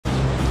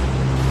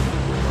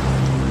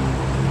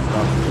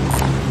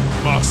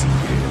crossing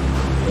here.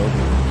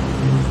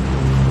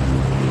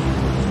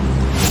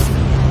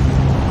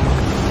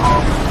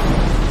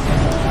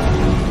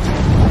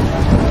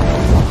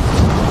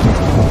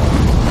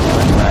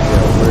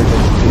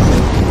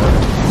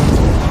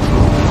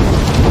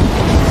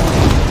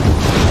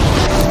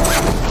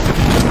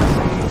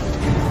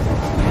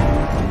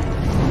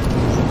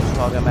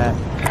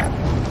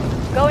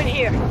 Go in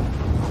here.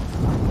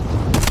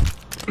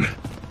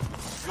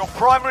 Your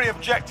primary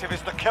objective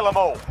is to kill them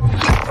all.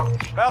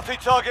 Bounty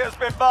target has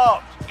been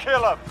marked.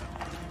 Kill them.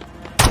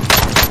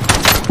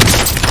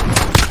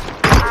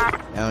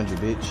 Down you,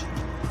 bitch.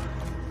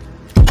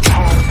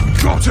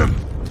 Got him!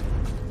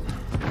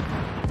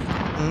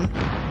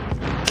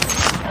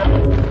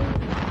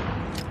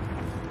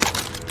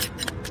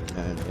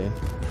 Okay.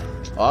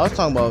 Oh, I was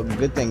talking about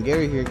good thing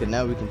Gary here, cause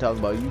now we can talk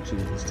about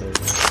YouTube instead.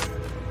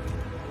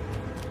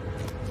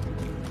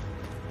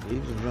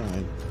 He's just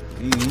joined.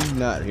 He's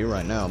not here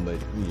right now, but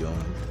he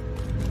joined.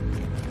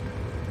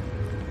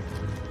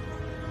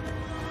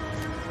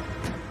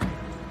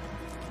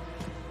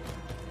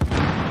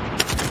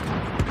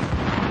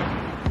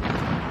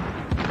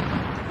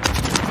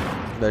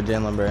 That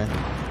Jalen Brand.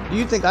 Do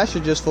you think I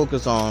should just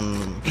focus on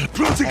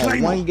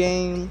one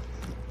game,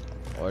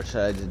 or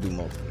should I just do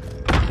multiple?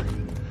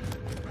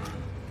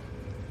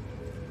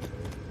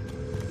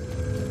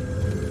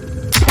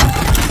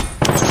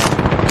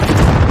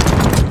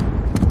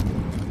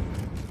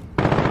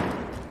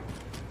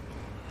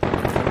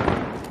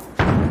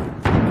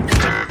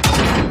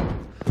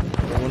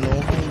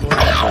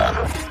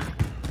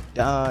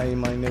 Die,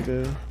 my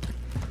nigga.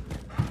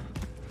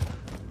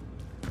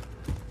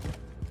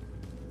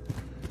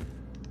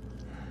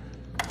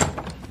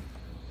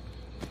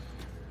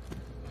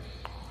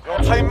 Your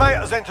teammate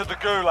has entered the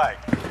gulag.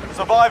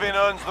 Surviving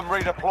earns them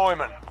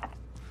redeployment.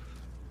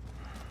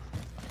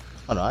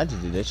 Oh no, I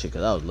just did that shit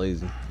because I was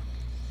lazy.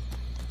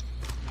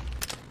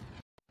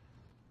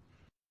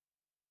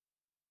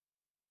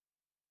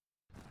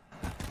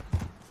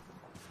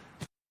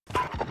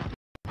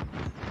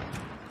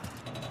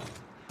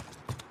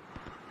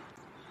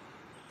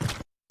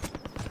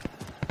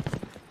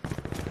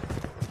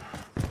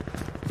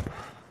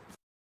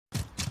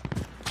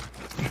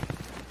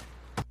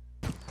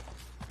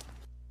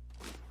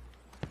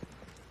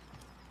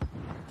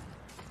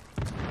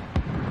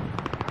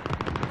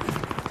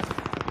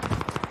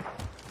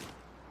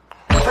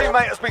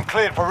 Teammate has been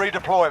cleared for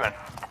redeployment.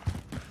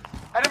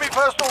 Enemy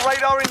personal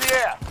radar in the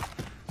air.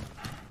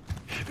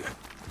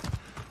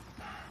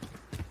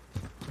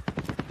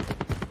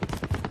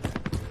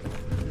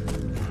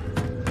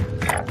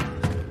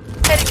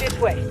 Heading this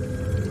way.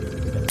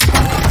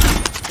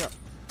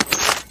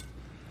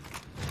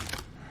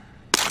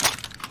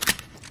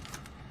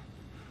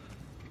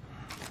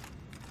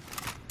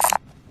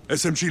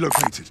 SMG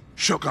located.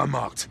 Shotgun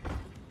marked.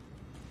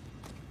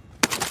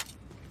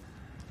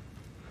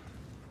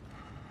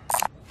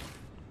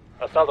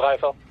 Assault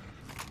rifle.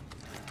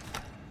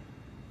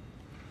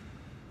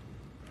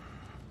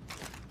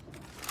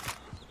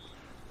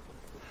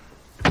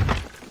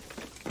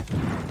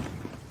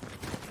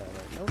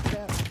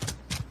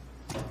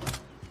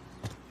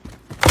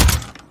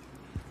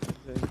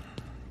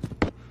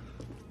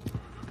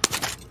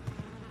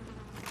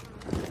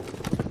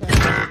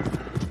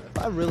 If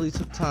I really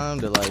took time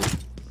to like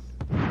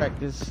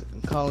practice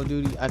in Call of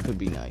Duty, I could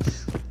be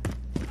nice.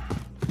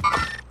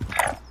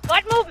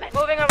 Light movement.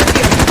 Moving over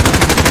here.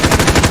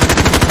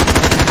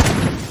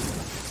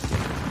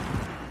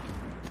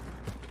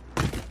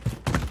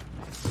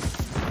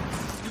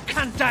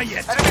 Can't die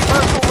yet. Enemy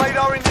personal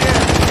radar in the air.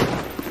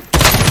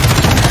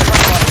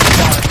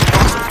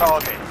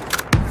 Target.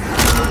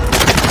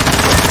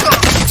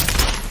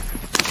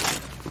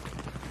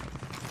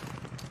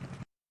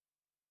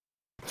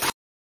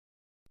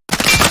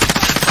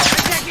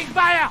 Taking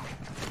fire!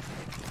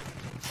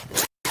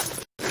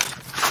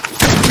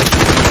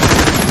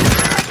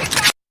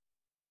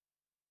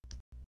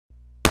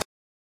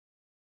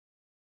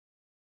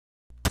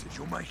 Did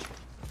you make it?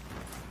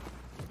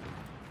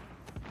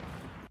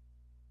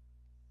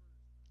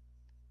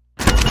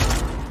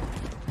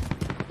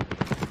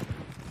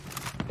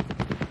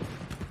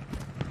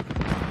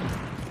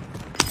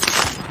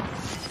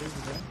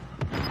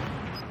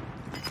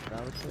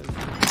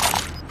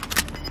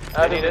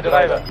 I need a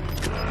driver.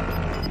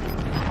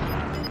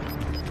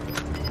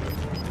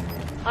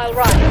 I'll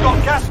run. We've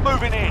got gas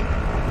moving in.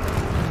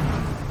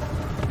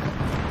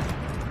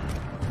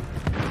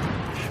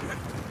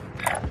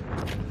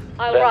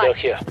 I'll Vendor ride.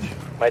 here.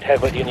 Might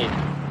have what you need.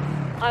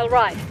 I'll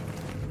ride.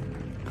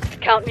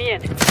 Count me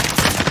in.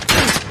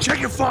 Check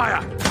your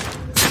fire!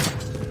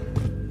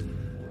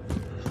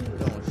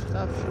 Don't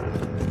stop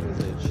shooting.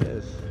 There's a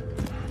chest.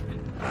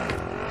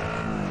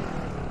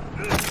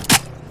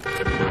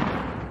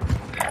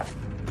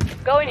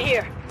 Go in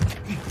here.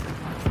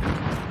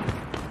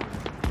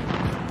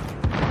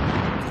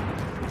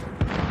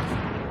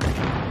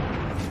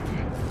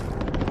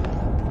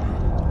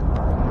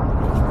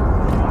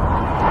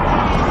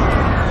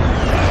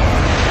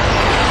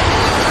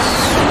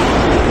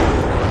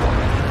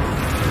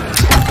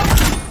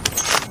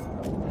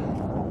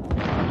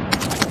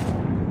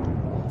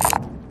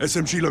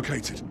 SMG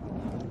located.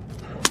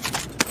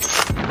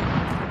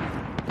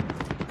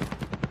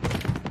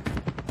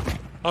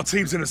 Our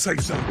team's in a safe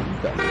zone.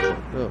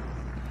 Oh.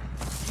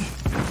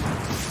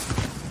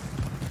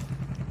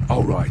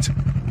 All right. All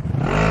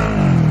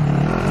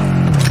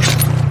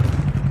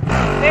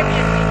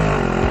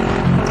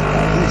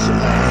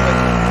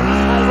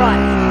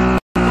right.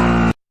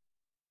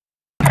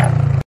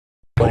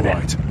 All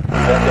right.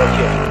 Send your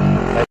kit.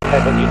 Might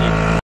have what you need.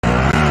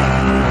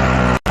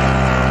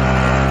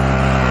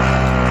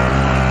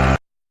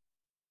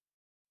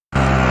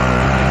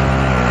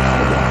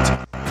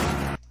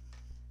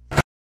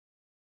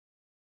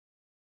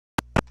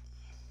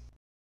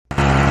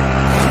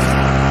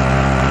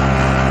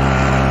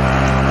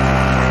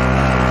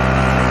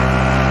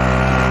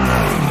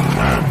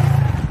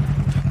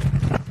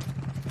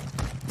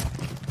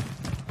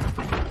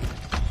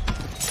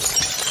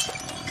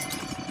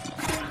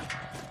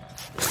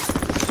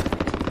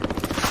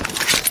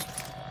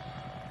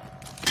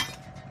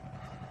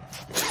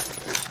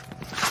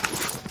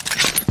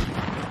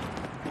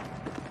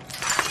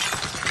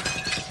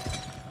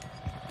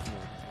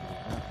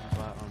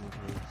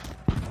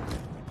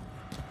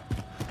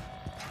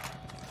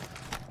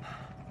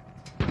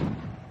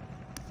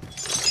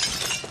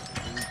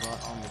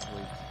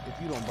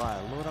 If you don't buy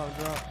a loadout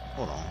drop,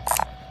 hold on.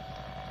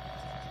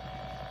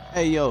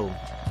 Hey yo,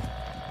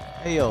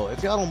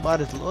 if y'all don't buy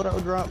this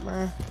loadout drop,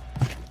 man,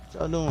 what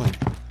y'all doing?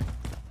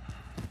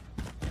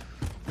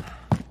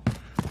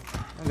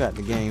 I got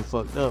the game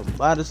fucked up.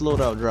 Buy this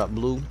loadout drop,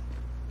 Blue.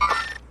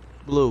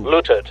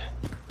 Looted.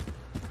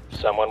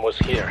 Someone was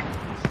here.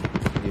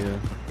 Yeah.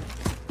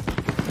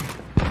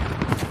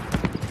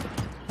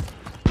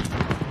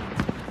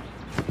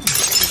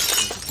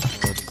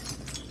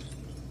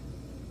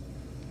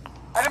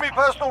 Enemy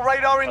personal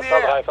radar in the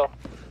Assault air. rifle.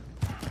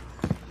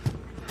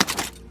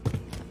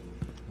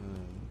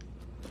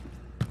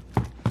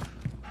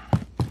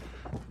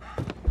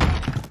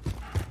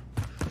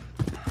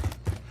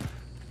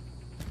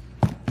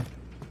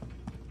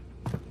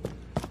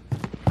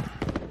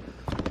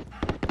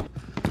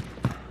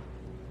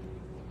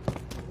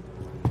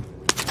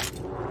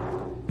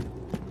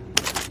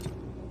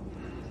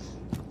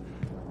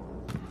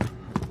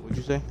 What'd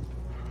you say?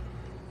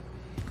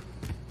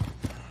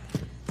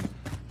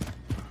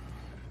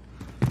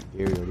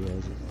 Here he already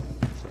has it.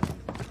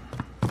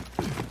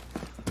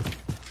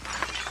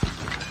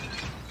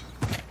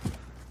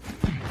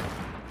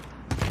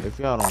 If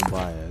y'all don't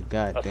buy a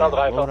goddamn Assault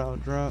rifle.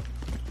 loadout drop,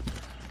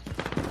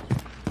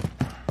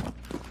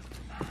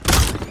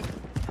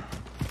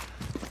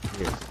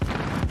 yes.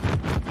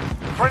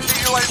 Friendly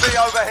UAV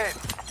overhead.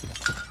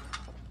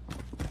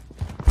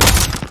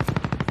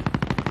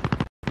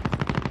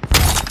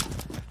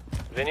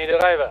 We need a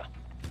driver.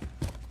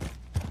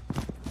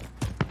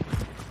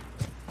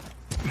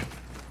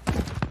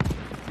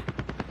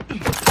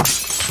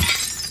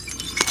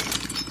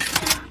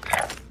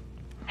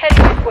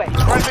 Heading this way.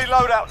 Friendly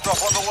loadout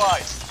drop on the way.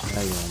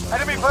 Now you don't know.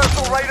 Enemy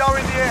personal radar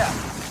in the air.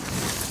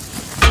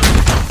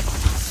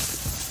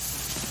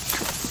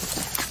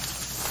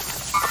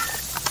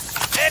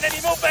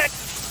 Enemy movement!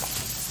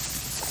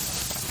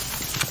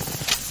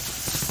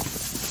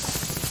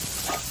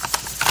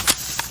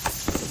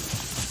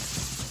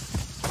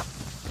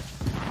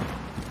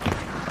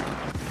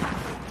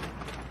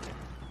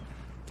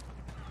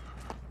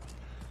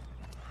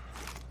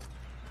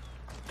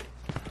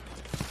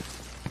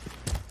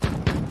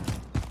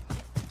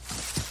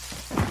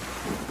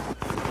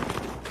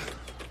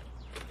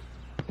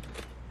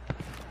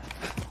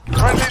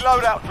 Friendly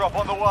loadout drop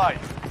on the way.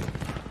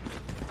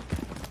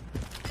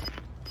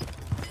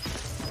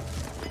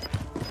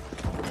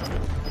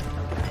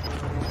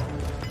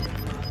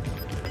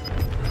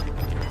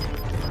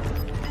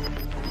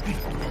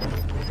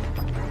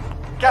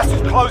 Gas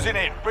is closing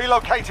in.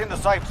 Relocating the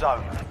safe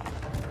zone.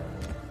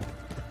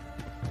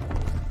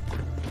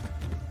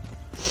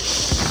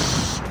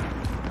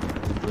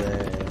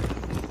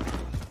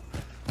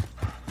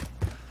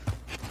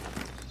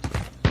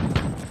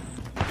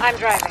 I'm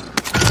driving.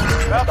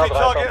 Bounty Assault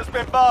target rifle. has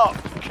been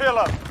marked. Kill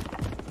him.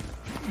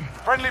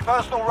 Friendly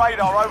personal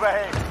radar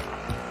overhead.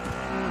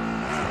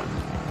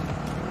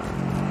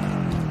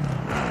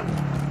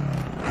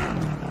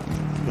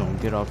 You don't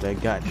get off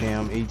that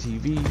goddamn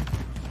ATV.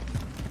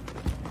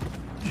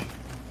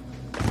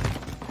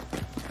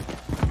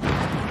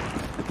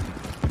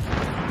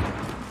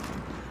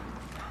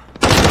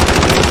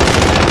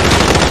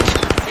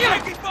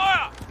 Taking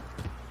fire!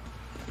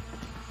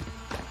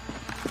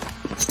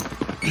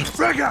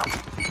 Frag out!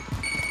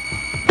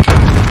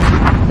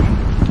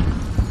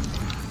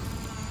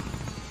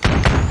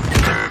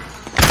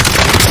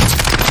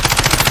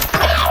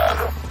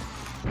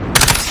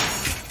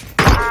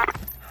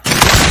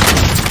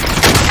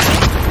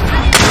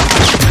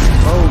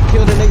 Oh,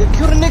 kill the nigga,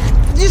 kill the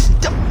nigga! Just,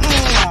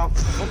 oh,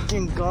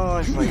 fucking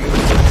gosh, like, I'm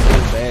so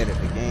bad at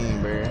the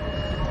game, bro.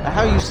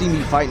 How you see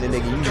me fighting the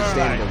nigga, you just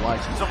standing there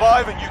watching.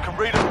 Survive and you can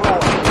read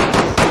abroad.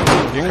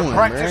 You can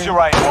practice your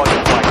aim while you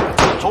wait.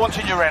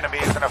 Taunting your enemy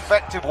is an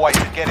effective way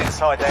to get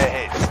inside their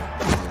heads.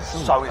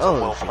 so is a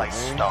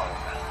well-placed stone.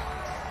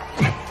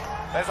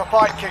 There's a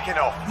fight kicking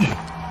off.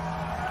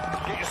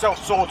 Get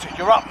yourself sorted,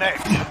 you're up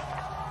next.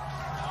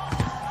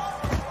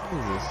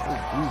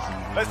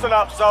 Listen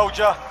up,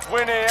 soldier.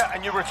 Win here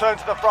and you return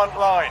to the front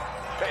line.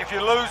 But if you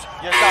lose,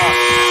 you're done.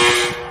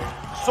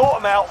 Sort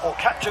them out or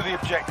capture the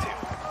objective.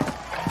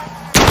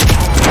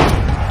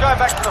 Going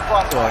back to the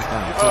front line.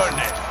 You've earned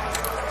it.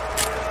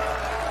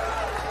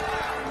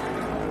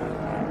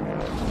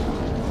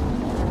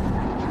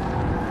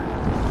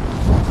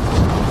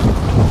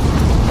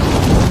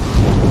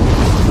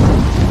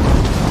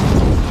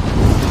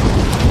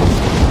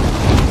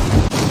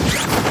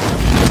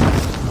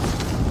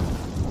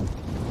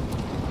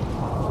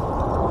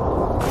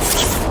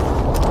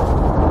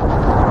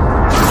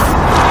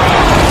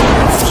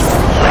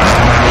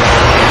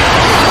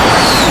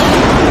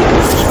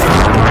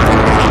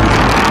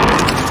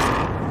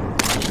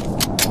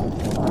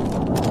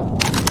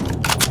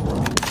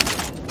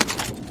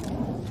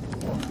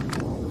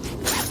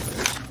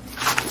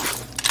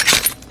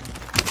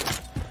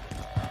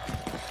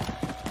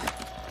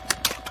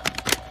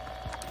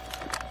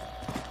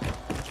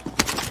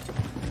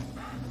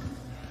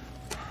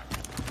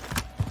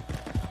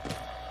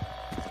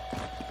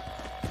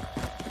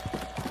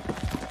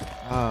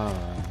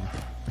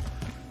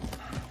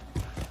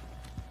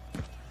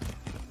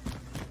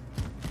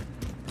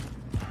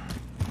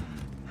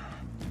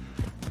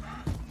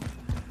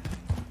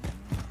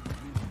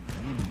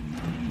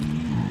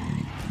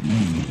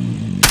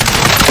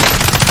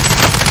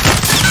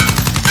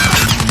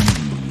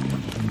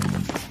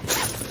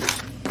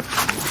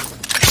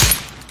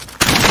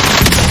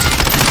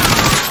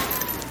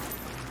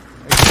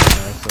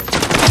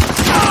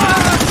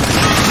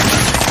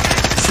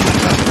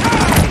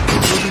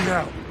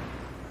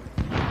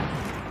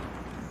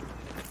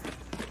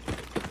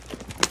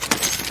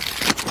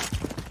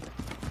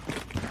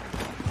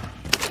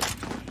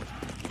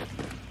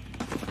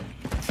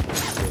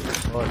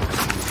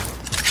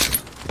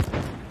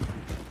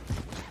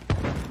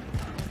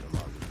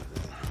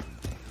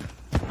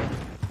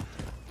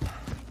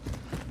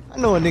 I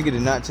know a nigga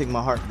did not take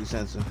my heartbeat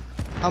sensor.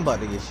 I'm about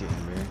to get shit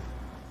in, man.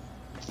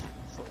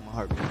 Fuck my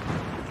heartbeat.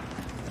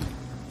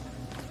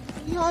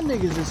 Y'all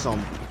niggas is some.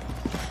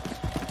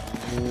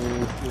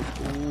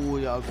 Ooh,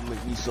 y'all gonna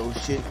make me so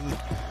shit.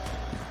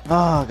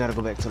 Ah, I gotta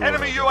go back to the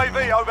enemy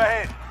UAV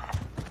overhead.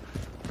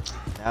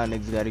 Y'all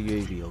niggas got a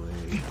UAV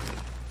overhead.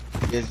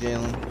 Yes,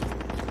 Jalen.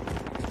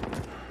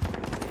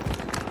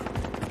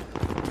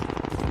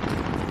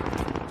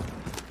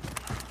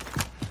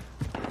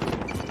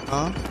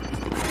 Huh?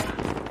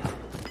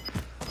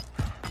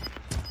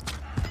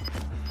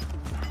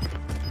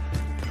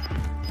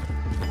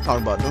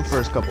 Talking about them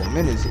first couple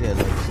minutes here,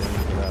 like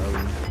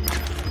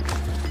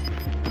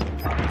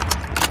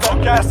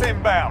got gas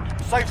inbound.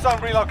 Safe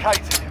zone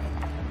relocated.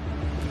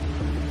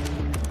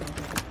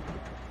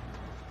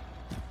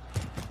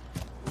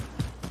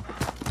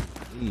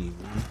 I'm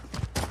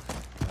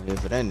here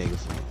for that nigga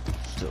for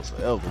still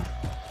forever.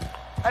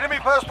 Enemy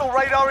personal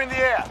radar in the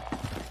air.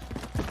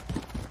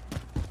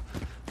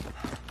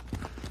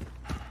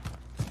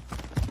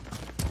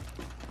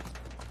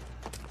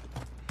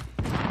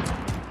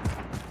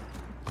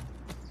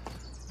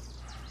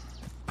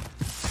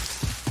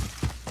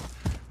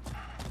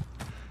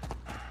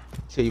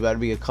 So you about to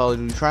be a Call of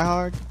Duty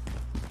tryhard?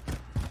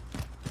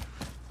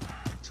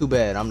 Too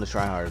bad, I'm the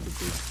tryhard of the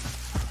group.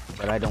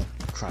 But I don't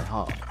try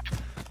hard.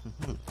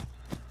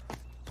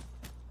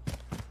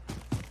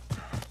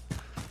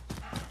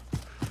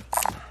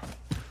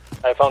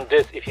 I found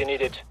this if you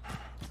need it.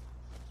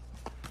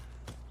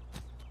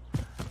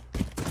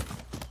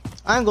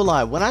 I ain't gonna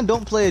lie, when I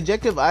don't play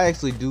objective, I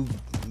actually do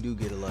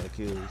get a lot of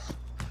kills.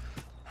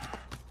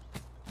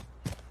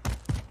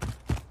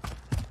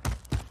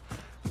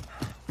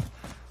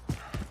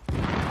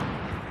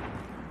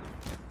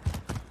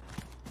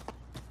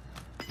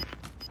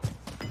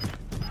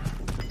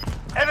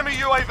 Enemy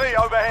UAV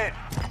overhead.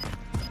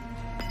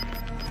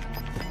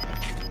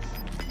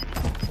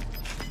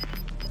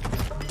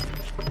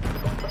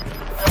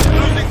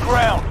 Losing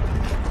ground.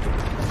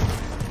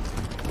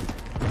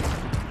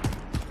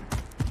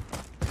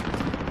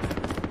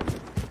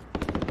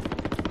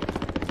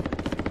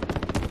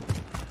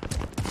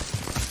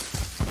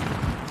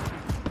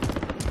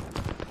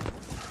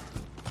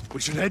 We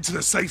should head to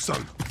the safe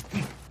zone.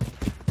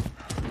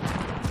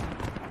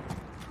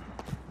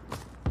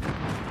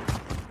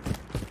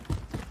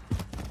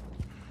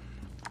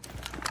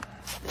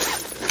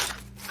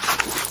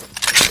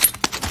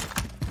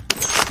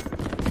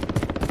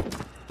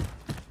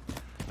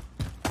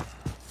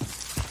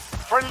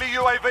 Friendly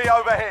UAV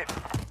overhead.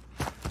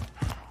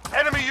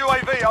 Enemy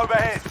UAV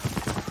overhead.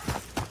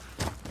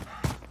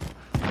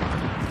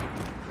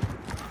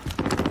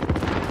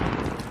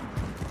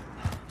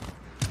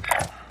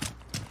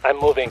 I'm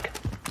moving.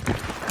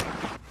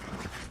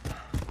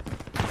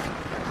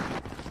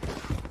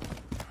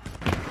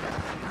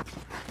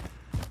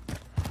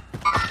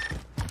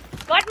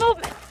 Got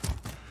movement.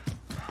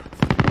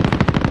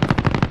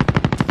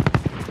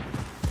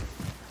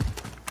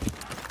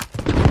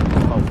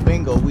 Oh,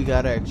 go. We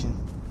got action.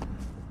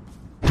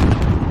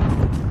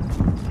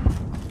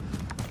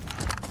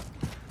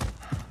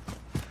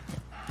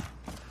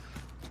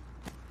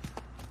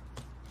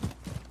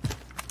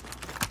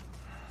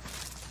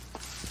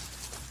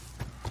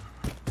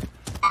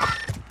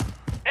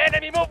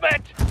 Enemy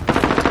movement!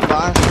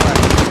 I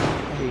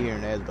hate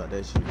hearing ads about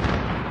that shit.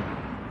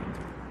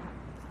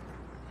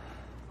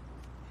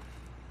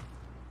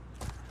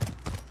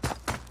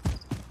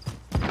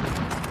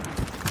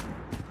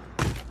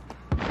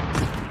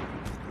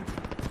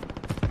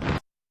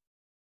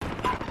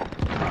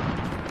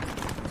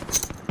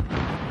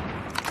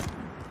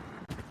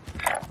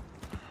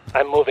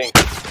 I'm moving.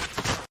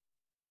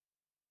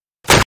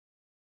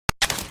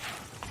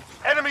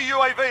 Enemy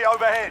UAV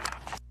overhead.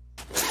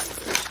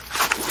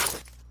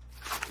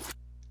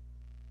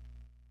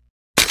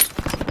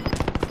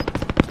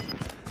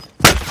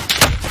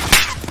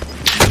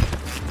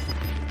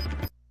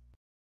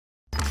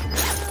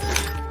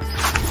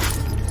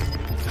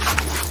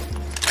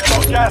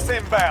 Got gas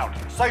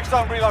inbound. Safe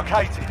zone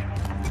relocated.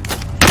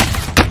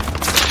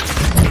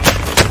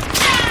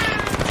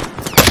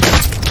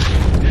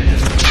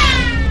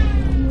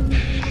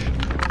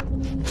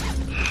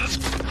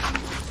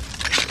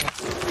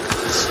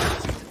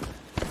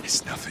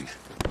 It's nothing.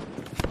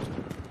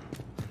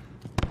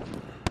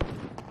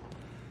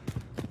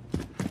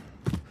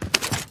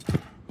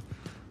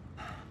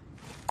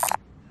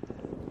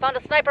 Found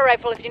a sniper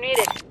rifle if you need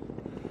it.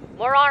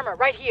 More armor,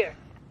 right here.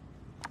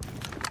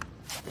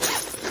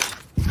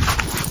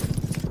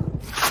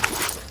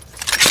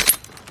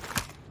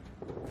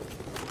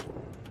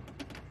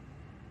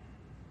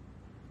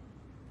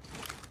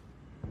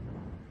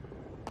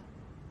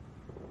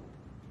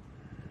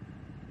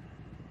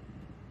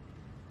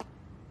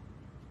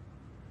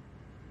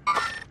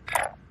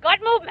 Got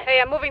movement!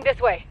 Hey, I'm moving this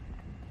way.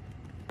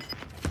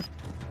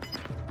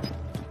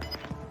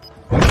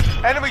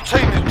 Enemy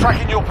team is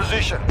tracking your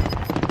position.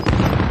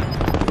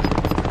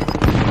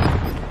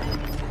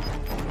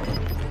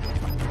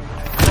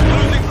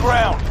 Losing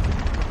ground.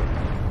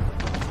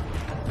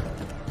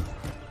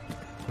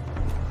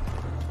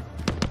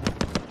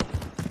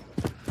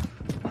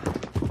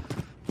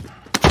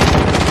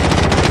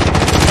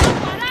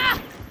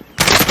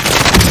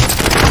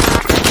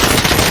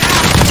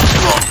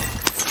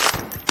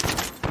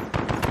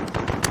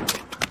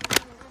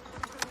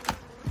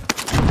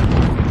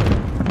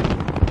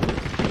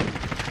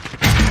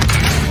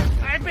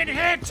 I've been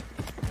hit!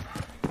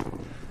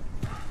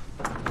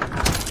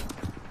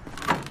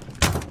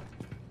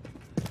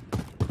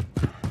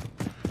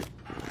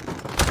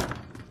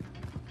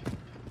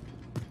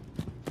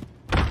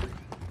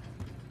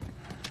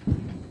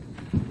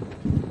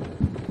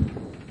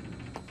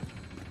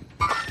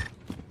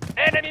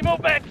 Enemy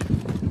movement!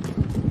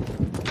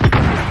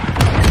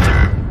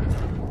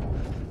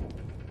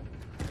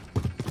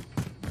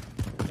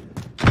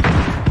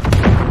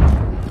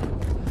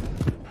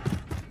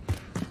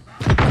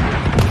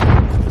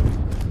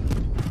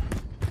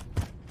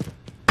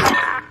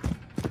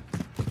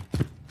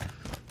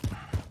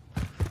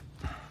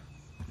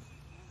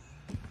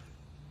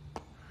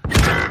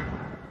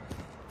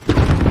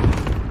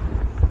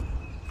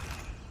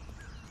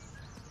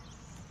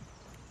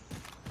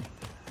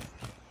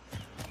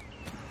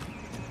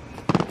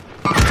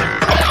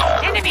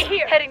 Enemy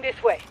here! Heading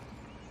this way.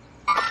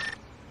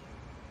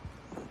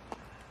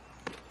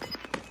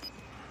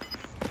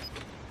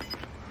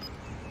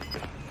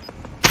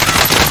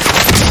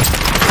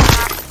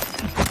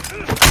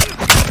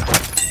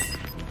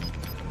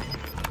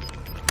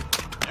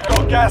 You've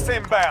got gas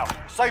inbound.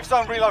 Safe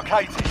zone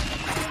relocated.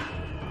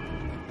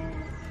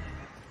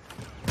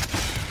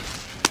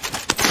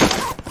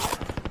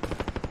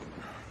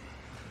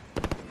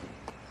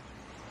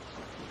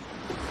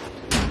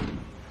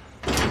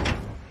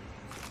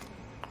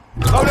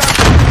 Load out.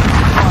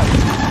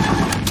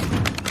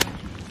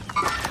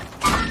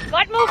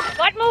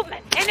 Got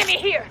movement! Enemy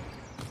here!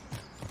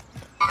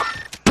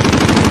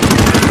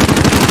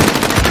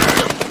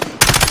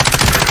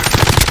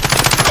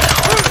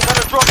 Set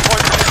a drop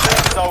point for this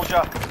team,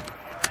 soldier.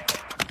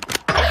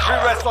 Victory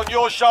rests on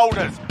your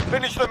shoulders.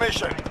 Finish the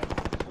mission.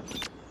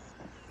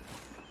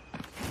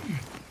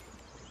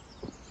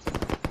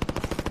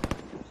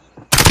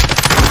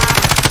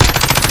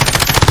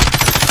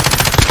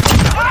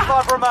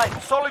 25 remain.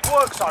 Solid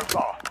work so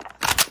far.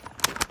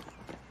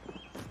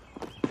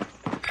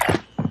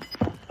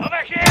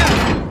 Over here!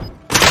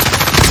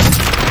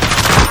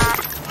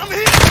 I'm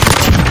here!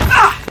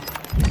 Ah!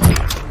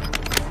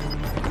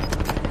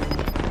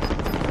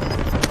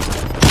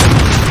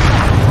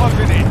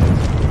 Closing in.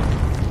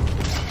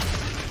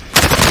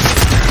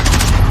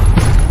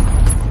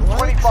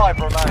 25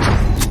 remain.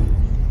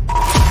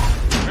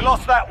 We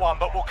lost that one,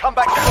 but we'll come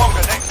back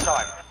stronger next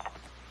time.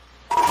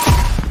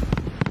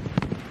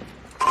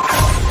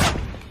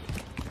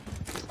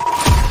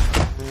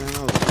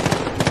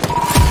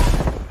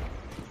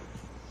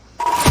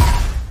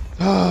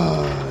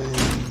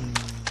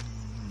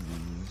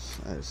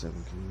 I had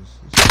 7 kills.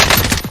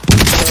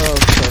 Oh,